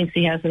and he thinks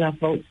he has enough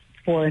votes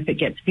for if it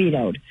gets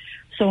vetoed?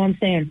 So I'm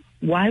saying,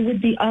 why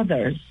would the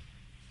others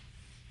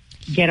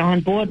get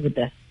on board with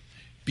this?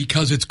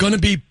 Because it's going to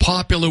be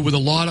popular with a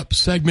lot of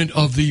segment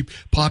of the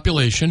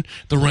population,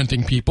 the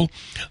renting people,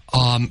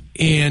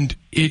 and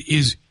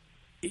it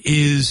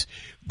is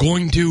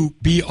going to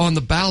be on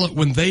the ballot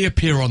when they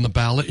appear on the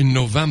ballot in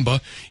November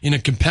in a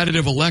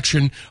competitive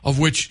election of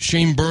which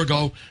Shane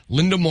Burgo,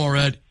 Linda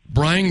Morad,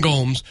 Brian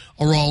Gomes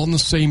are all on the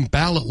same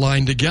ballot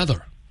line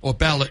together, or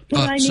ballot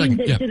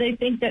segment. Do they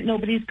think that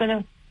nobody's going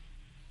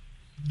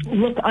to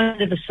look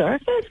under the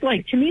surface?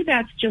 To me,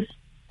 that's just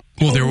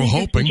they were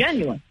hoping.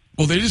 Genuine.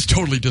 Well, it is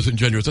totally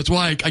disingenuous. That's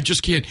why I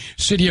just can't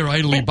sit here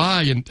idly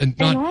by and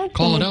not also,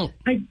 call it out.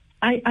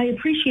 I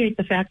appreciate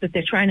the fact that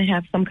they're trying to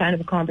have some kind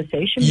of a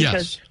conversation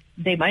because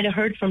they might have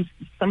heard from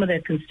some of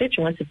their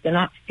constituents if they're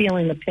not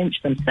feeling the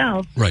pinch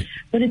themselves. Right.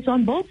 But it's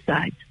on both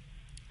sides.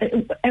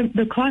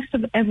 The cost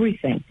of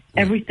everything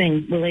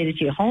related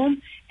to your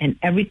home and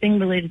everything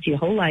related to your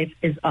whole life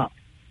is up.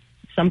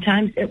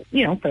 Sometimes,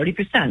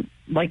 30%,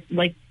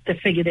 like the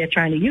figure they're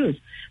trying to use.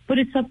 But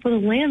it's up for the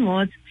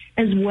landlords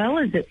as well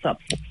as it's up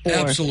for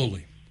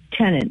Absolutely.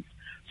 tenants.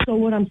 So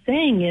what I'm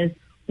saying is,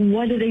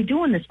 what are they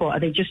doing this for? Are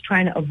they just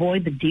trying to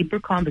avoid the deeper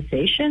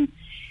conversation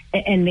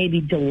and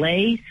maybe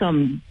delay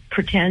some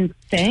pretend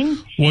thing?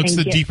 What's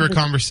the deeper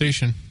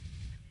conversation?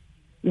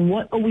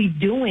 What are we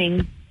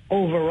doing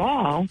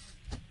overall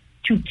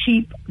to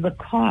keep the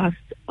cost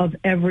of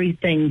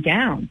everything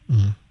down?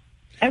 Mm-hmm.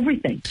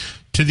 Everything.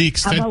 To the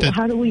extent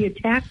how do we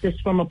attack this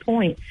from a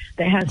point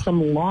that has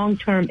some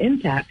long-term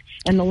impact?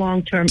 And the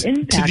long-term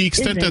impact. To the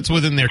extent that's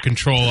within their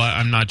control,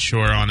 I'm not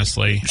sure,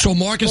 honestly. So,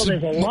 Marcus, well,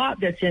 there's a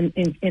lot that's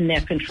in their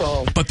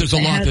control, but there's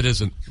a lot that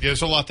isn't. Yeah,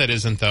 there's a lot that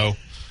isn't, though,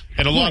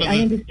 and a lot of. I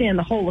understand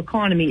the whole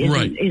economy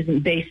isn't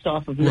based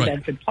off of New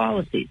Bedford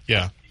policies.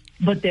 Yeah,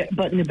 but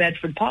New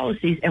Bedford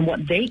policies and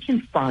what they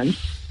can fund,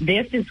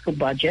 their fiscal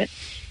budget,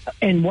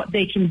 and what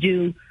they can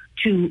do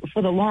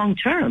for the long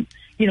term.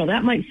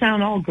 That might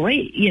sound all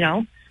great,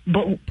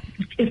 but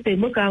if they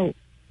look out,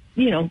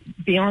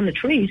 beyond the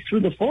trees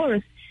through the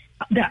forest.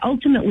 That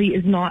ultimately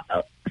is not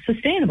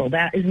sustainable.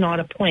 That is not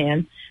a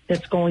plan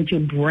that's going to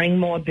bring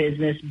more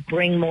business,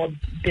 bring more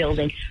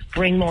building,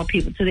 bring more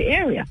people to the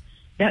area.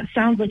 That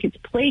sounds like it's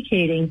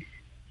placating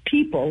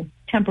people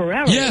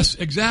temporarily. Yes,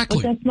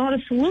 exactly. But that's not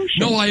a solution.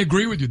 No, I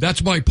agree with you.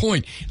 That's my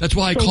point. That's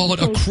why I call it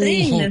a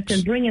cruel hoax. This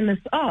and bringing this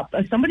up,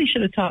 somebody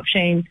should have talked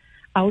Shane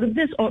out of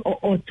this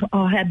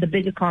or had the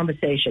bigger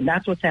conversation.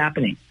 That's what's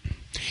happening.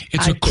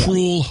 It's a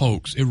cruel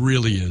hoax. It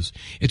really is.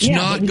 It's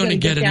not going to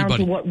get anybody. Down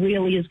to what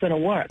really is going to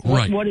work.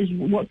 Right. What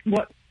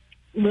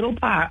little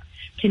part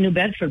can New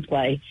Bedford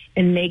play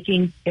in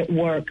making it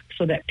work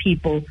so that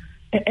people,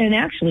 and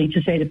actually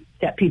to say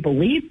that people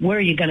leave, where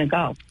are you going to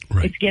go?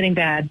 Right. It's getting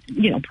bad,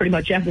 pretty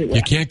much everywhere.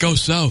 You can't go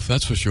south,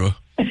 that's for sure.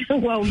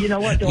 Well, you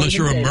know what? Unless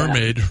you're a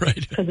mermaid,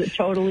 right? Because it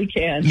totally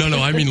can. No,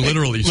 I mean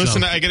literally.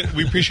 Listen,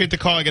 we appreciate the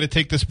call. I got to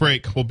take this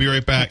break. We'll be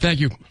right back. Thank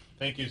you.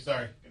 Thank you.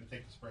 Sorry. Got to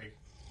take this break.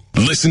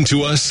 Listen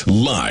to us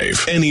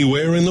live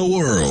anywhere in the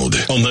world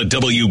on the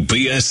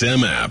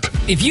WBSM app.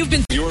 If you've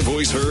been your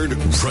voice heard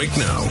right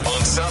now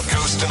on South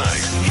Coast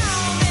Tonight.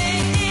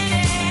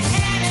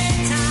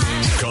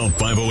 Call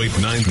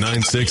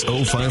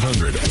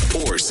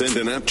 508-996-0500 or send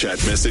an app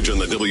chat message on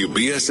the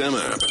WBSM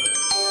app.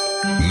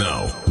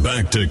 Now,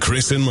 back to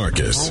Chris and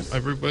Marcus. Well,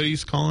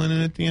 everybody's calling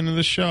in at the end of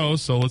the show,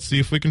 so let's see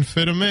if we can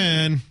fit them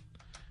in.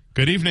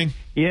 Good evening.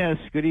 Yes,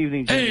 good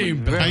evening. Hey,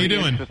 how you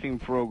doing? Interesting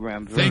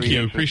program. Thank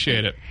you.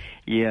 Appreciate it.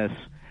 Yes.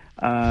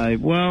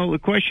 Well, the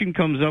question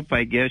comes up,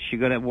 I guess. You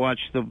got to watch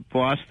the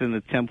Boston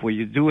attempt where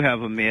you do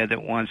have a mayor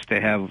that wants to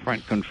have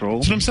rent control.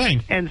 That's what I'm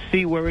saying. And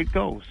see where it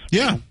goes.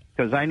 Yeah.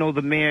 Because I know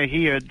the mayor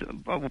here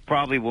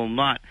probably will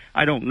not.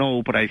 I don't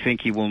know, but I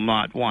think he will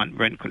not want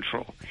rent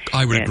control.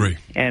 I would agree.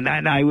 And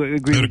I would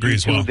agree with you,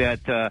 too, well.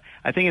 that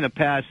I think in the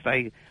past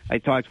I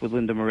talked with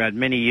Linda Murad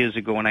many years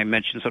ago, and I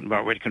mentioned something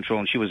about rent control,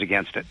 and she was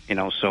against it.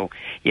 So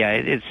yeah,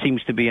 it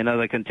seems to be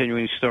another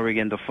continuing story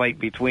in the fight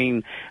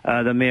between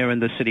the mayor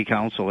and the city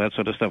council, that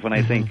sort of stuff. And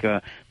I think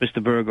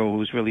Mr. Burgo,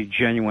 who's really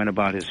genuine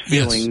about his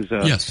feelings,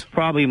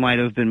 probably might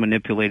have been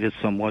manipulated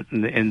somewhat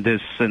in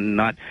this and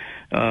not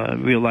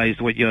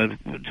realized what you're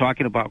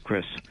talking about,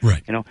 Chris.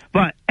 Right.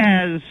 But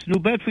as New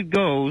Bedford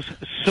goes,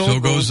 so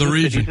goes the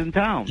region. Cities and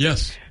towns.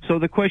 Yes. So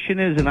the question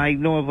is, and I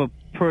know of a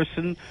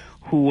person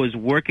who was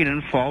working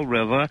in Fall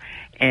River,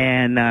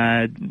 and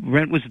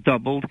rent was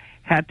doubled,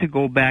 had to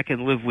go back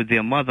and live with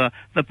their mother.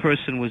 The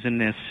person was in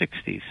their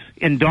 60s,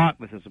 in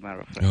Dartmouth, as a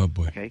matter of fact. Oh,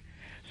 boy. Okay?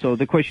 So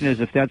the question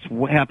is, if that's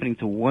happening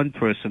to one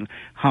person,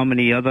 how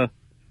many other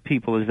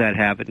people is that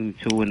happening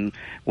to, and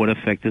what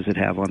effect does it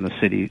have on the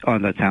city,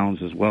 on the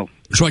towns as well?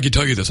 So I can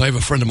tell you this. I have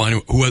a friend of mine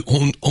who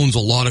owns a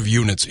lot of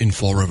units in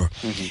Fall River,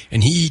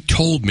 and he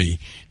told me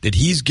that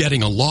he's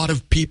getting a lot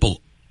of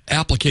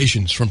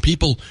applications from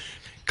people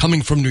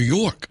coming from New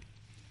York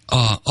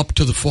up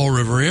to the Fall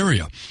River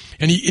area.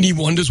 And he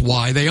wonders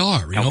why they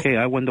are. Okay,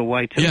 I wonder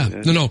why, too. Yeah,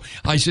 no.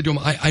 I said to him,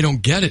 I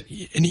don't get it.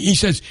 And he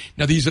says,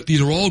 now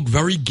these are all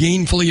very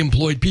gainfully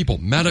employed people,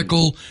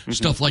 medical,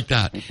 stuff like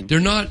that. They're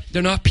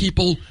not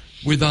people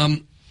with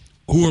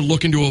who are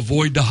looking to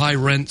avoid the high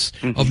rents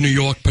of New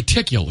York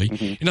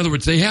particularly. In other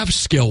words, they have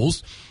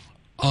skills,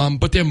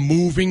 but they're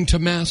moving to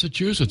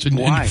Massachusetts.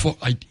 Why?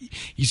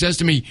 He says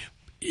to me,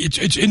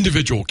 it's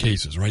individual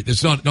cases, right?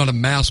 It's not a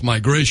mass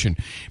migration,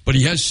 but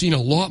he has seen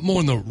a lot more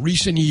in the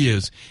recent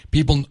years.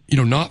 People,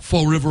 not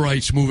Fall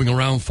Riverites moving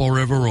around Fall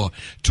River or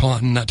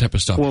Taunton, that type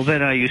of stuff. Well,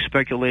 then are you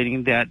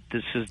speculating that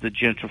this is the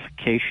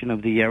gentrification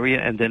of the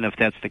area? And then if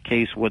that's the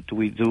case, what do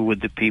we do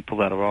with the people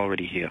that are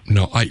already here?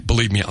 No,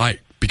 believe me,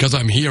 because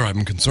I'm here,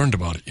 I'm concerned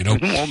about it,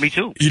 Well, me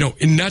too.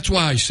 And that's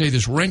why I say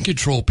this rent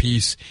control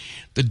piece,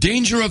 the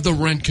danger of the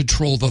rent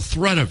control, the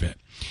threat of it,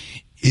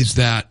 is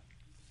that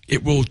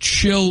it will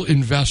chill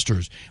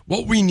investors.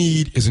 What we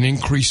need is an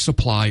increased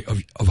supply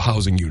of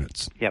housing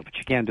units. Yeah, but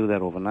you can't do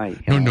that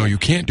overnight. No, you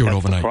can't do it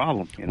overnight. That's the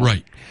problem.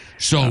 Right.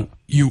 So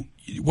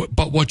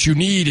but what you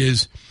need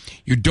is,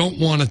 you don't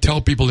want to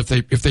tell people if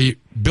they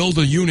build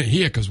a unit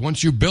here, because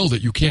once you build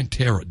it, you can't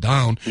tear it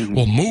down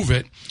or move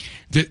it.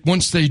 That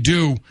once they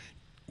do,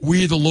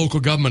 we, the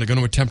local government, are going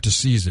to attempt to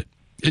seize it.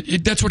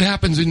 That's what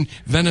happens in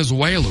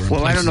Venezuela.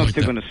 Well, I don't know if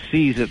they're that. going to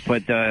seize it,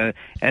 but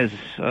as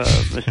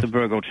Mr.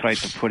 Burgo tried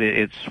to put it,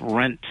 it's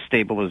rent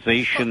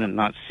stabilization and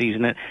not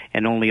seizing it,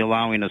 and only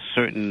allowing a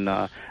certain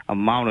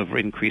amount of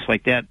increase.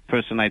 Like that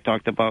person I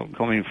talked about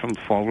coming from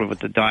Fall River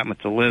to Dartmouth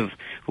to live,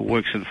 who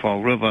works in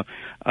Fall River,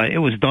 it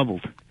was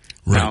doubled.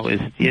 Right. Now, is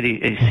see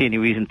any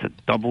reason to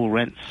double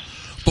rents?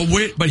 But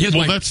here's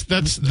Well, my,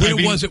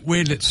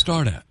 where did it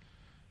start at?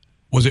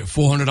 Was it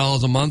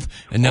 $400 a month,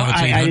 and now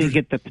it's $800? I didn't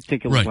get the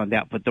particulars Right. on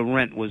that, but the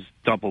rent was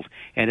doubled,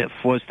 and it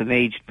forced an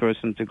aged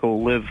person to go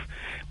live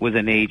with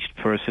an aged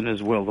person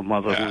as well, the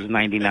mother who's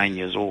 99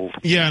 years old.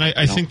 Yeah, and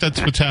I think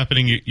that's what's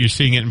happening. You're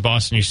seeing it in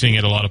Boston. You're seeing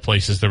it a lot of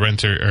places. The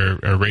rents are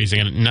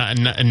raising, and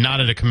not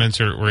at a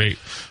commensurate rate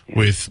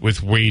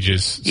with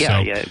wages.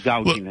 Yeah, so,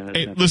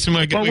 gouging. Listen,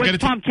 where's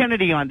Tom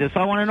Kennedy on this?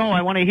 I want to know.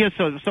 I want to hear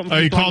something. Oh,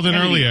 you called in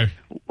earlier.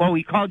 Oh,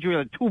 he called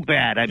you. Too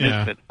bad. I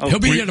missed it. Oh, He'll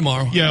be here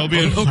tomorrow. Yeah,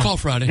 he'll call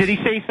Friday. Did he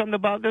say something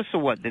about this or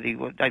what? Did he?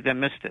 I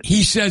missed it.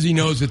 He says he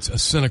knows it's a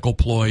cynical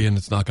ploy and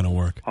it's not going to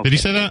work. Okay. Did he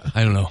say that?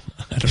 I don't know.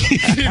 I don't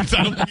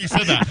think he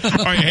said that.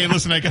 All right, hey,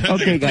 listen, I got to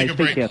Okay, guys, take a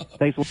break. take care.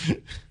 Thanks. The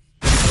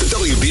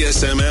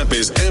WBSM app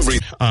is every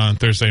On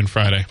Thursday and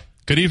Friday.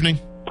 Good evening.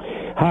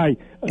 Hi.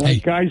 Hey.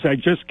 Guys, I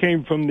just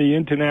came from the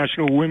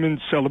International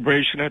Women's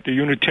Celebration at the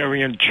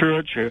Unitarian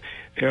Church.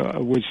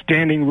 Was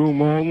standing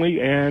room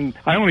only, and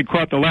I only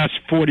caught the last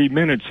 40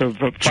 minutes of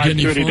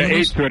 5:30 to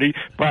 8:30,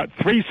 but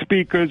 3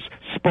 speakers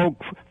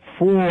spoke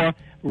for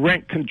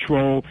rent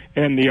control,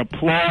 and the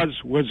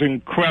applause was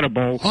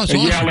incredible. Oh, that's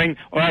awesome. Yelling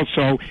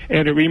also,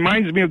 and it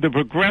reminds me of the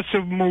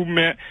progressive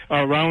movement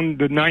around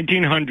the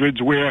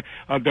 1900s, where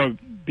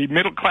the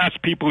middle-class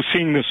people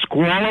seeing the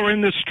squalor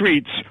in the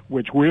streets,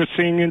 which we're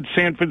seeing in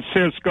San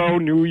Francisco,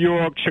 New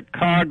York,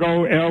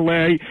 Chicago,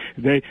 L.A.,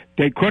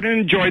 they couldn't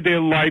enjoy their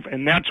life,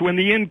 and that's when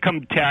the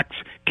income tax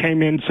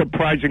came in,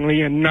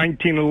 surprisingly, in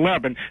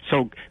 1911.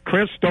 So,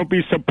 Chris, don't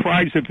be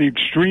surprised if the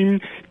extreme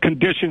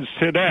conditions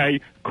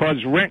today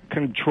cause rent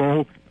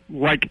control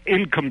like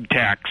income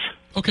tax.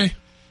 Okay.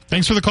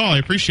 Thanks for the call. I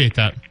appreciate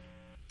that.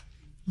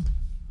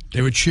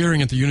 They were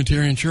cheering at the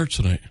Unitarian Church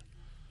tonight.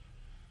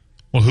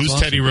 Well, who's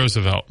Awesome. Teddy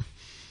Roosevelt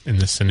in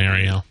this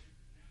scenario?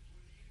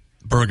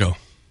 Burgo.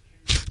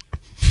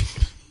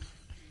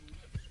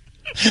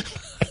 I'm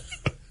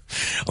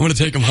going to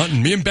take him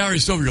hunting. Me and Barry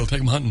Silver will take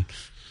him hunting.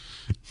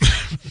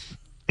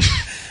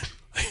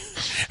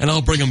 And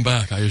I'll bring him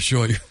back, I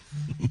assure you.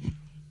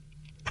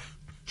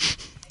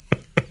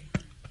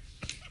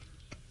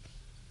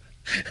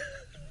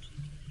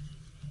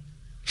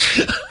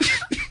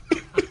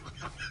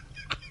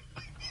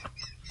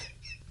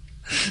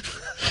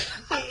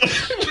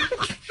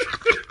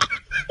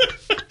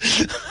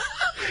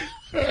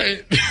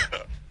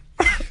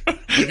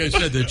 Like I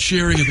said, they're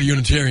cheering at the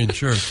Unitarian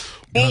Church.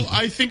 Well,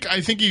 I think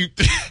you.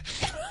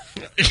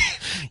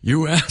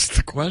 You asked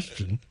the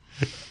question.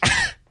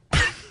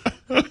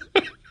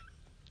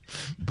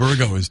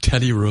 Burgo is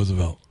Teddy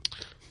Roosevelt.